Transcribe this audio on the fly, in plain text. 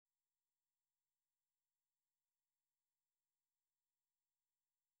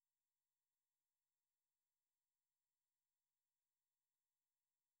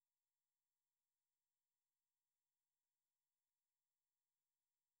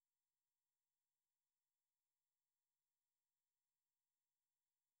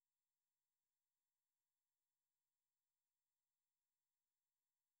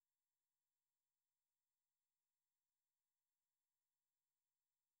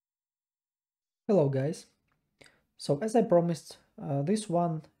Hello guys. So as I promised, this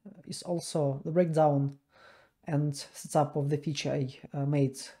one is also the breakdown and setup of the feature I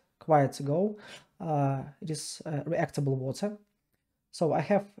made quite ago. It is reactable water. So I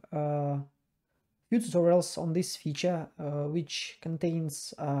have few tutorials on this feature which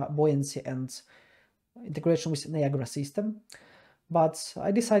contains buoyancy and integration with Niagara system. But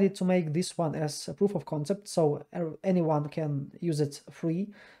I decided to make this one as a proof of concept so anyone can use it free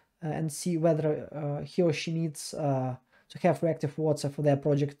and see whether he or she needs to have reactive water for their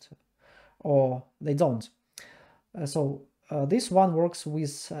project or they don't. This one works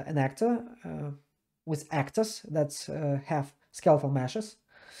with an actor, with actors that have skeletal meshes.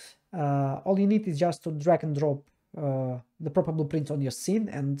 All you need is just to drag and drop the proper blueprint on your scene,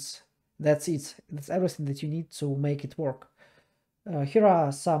 and that's it. That's everything that you need to make it work. Here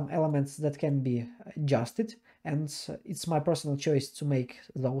are some elements that can be adjusted, and it's my personal choice to make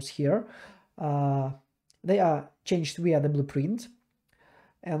those here. They are changed via the blueprint,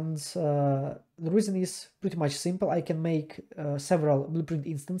 and the reason is pretty much simple. I can make several blueprint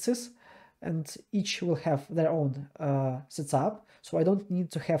instances, and each will have their own setup, so I don't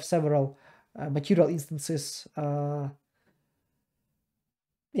need to have several material instances.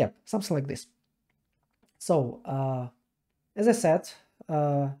 Yeah, something like this. So as I said,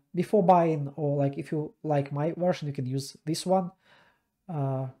 before buying, or like if you like my version, you can use this one.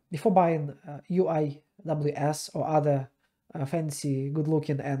 Before buying UIWS or other fancy,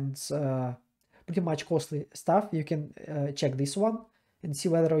 good-looking, and pretty much costly stuff, you can check this one and see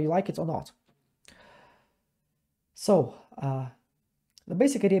whether you like it or not. So the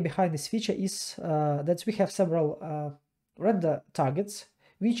basic idea behind this feature is that we have several render targets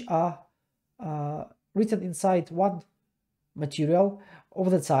which are written inside one material over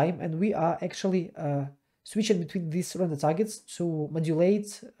the time, and we are actually switching between these render targets to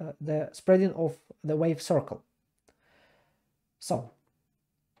modulate the spreading of the wave circle. So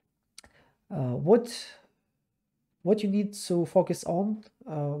what you need to focus on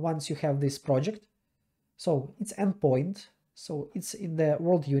once you have this project, so it's endpoint, so it's in the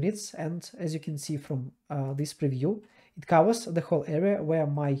world units, and as you can see from this preview, it covers the whole area where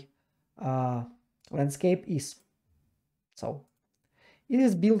my landscape is. So it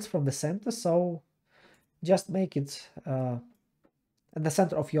is built from the center, so just make it in the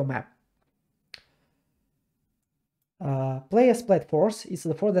center of your map. Player splat force is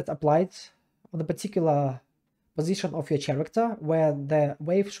the force that applied on a particular position of your character where the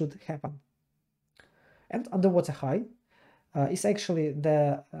wave should happen. And underwater high is actually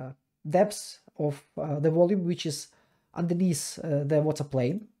the depth of the volume which is underneath the water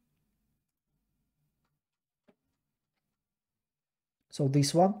plane. So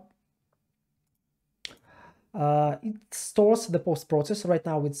this one. It stores the post process. Right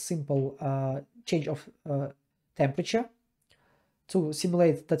now it's simple change of temperature to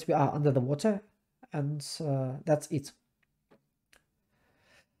simulate that we are under the water, and that's it.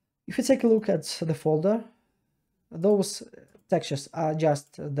 If you take a look at the folder, those textures are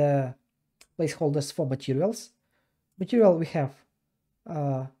just the placeholders for materials. Material, we have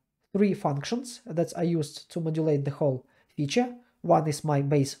 3 functions that are used to modulate the whole feature. One is my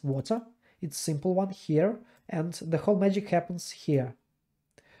base water, it's a simple one here, and the whole magic happens here.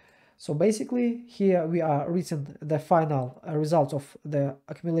 So basically here we are reaching the final result of the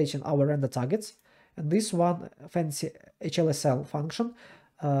accumulation our render targets, and this one fancy HLSL function,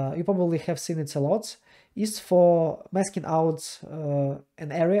 you probably have seen it a lot, is for masking out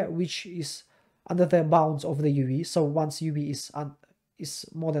an area which is under the bounds of the UV. So once UV is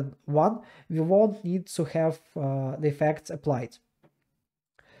more than 1, we won't need to have the effects applied.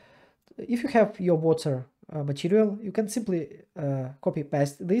 If you have your water material, you can simply copy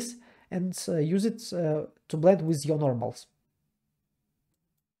paste this and use it to blend with your normals.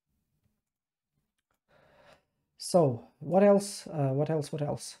 So what else?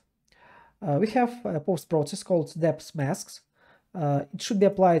 We have a post process called depth masks. It should be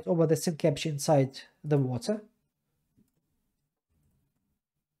applied over the scene capture inside the water.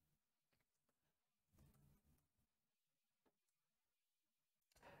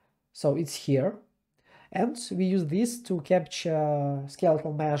 So it's here, and we use this to capture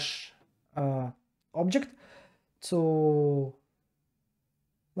skeletal mesh object to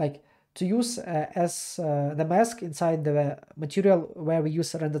use as the mask inside the material where we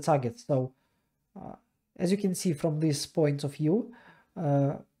use render target. So as you can see from this point of view,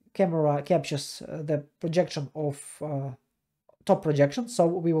 camera captures the projection of top projection, so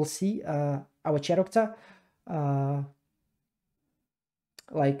we will see our character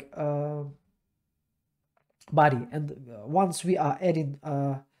body, and once we are adding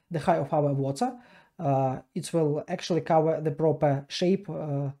the height of our water, it will actually cover the proper shape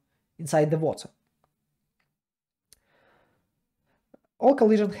inside the water. All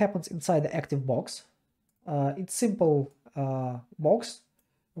collision happens inside the active box. It's simple box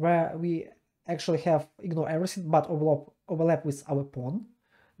where we actually have ignore everything but overlap with our pawn.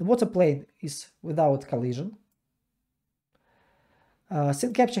 The water plane is without collision.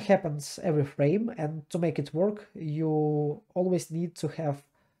 Scene capture happens every frame, and to make it work, you always need to have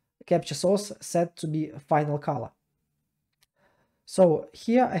capture source set to be final color. So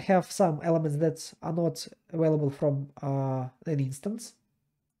here I have some elements that are not available from an instance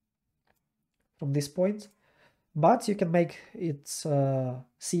from this point, but you can make it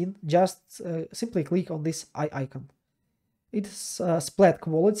seen. Just simply click on this eye icon. It's splat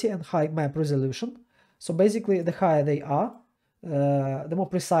quality and high map resolution. So basically, the higher they are, the more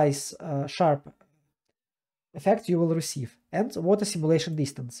precise, sharp effect you will receive. And water simulation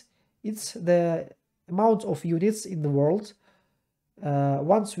distance. It's the amount of units in the world.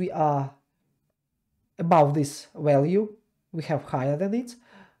 Once we are above this value, we have higher than it,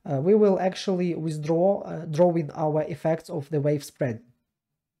 we will actually withdraw, drawing our effects of the wave spread.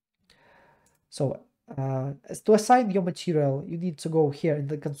 So as to assign your material, you need to go here in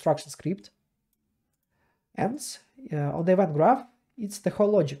the construction script. And on the event graph, it's the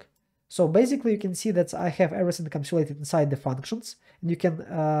whole logic. So basically, you can see that I have everything encapsulated inside the functions, and you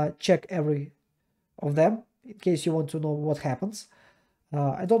can check every of them in case you want to know what happens.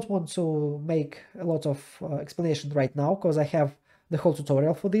 I don't want to make a lot of explanation right now because I have the whole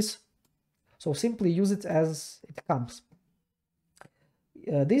tutorial for this. So simply use it as it comes.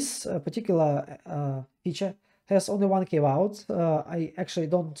 This particular feature has only one caveat. I actually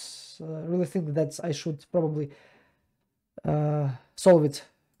don't really think that I should probably solve it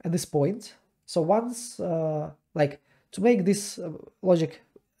at this point. So once, like, to make this logic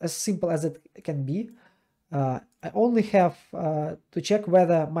as simple as it can be, I only have to check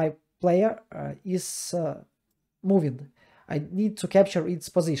whether my player is moving. I need to capture its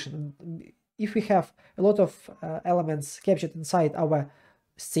position. If we have a lot of elements captured inside our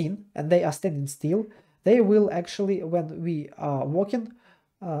scene and they are standing still, they will actually, when we are walking,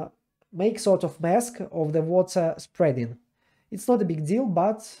 make sort of mask of the water spreading. It's not a big deal,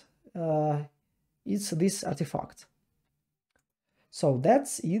 but it's this artifact. So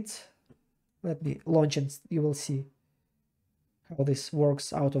that's it. Let me launch and you will see how this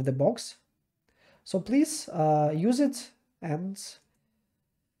works out of the box. So please use it, and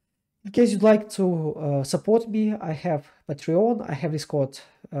in case you'd like to support me, I have Patreon, I have Discord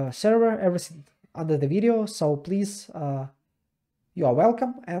server, everything under the video. So please, you are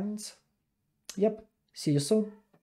welcome, and yep, see you soon.